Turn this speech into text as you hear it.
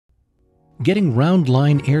Getting round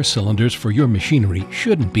line air cylinders for your machinery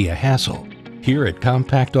shouldn't be a hassle. Here at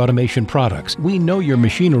Compact Automation Products, we know your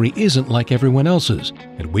machinery isn't like everyone else's,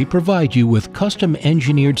 and we provide you with custom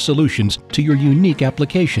engineered solutions to your unique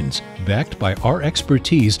applications, backed by our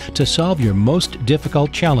expertise to solve your most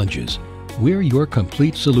difficult challenges. We're your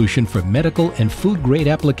complete solution for medical and food-grade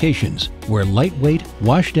applications where lightweight,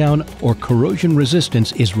 washdown, or corrosion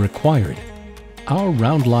resistance is required. Our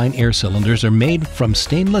round line air cylinders are made from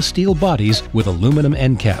stainless steel bodies with aluminum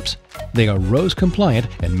end caps. They are RoHS compliant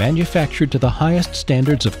and manufactured to the highest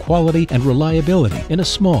standards of quality and reliability in a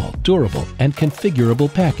small, durable, and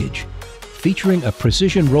configurable package. Featuring a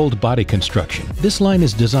precision-rolled body construction, this line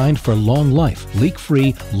is designed for long life,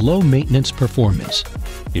 leak-free, low-maintenance performance.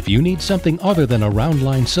 If you need something other than a round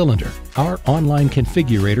line cylinder, our online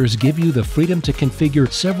configurators give you the freedom to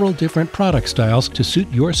configure several different product styles to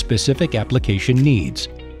suit your specific application needs.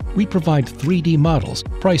 We provide 3D models,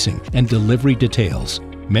 pricing, and delivery details.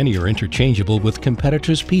 Many are interchangeable with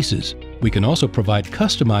competitors' pieces. We can also provide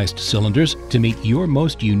customized cylinders to meet your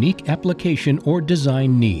most unique application or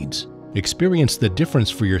design needs. Experience the difference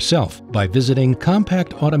for yourself by visiting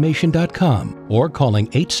compactautomation.com or calling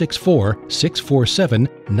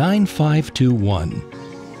 864-647-9521.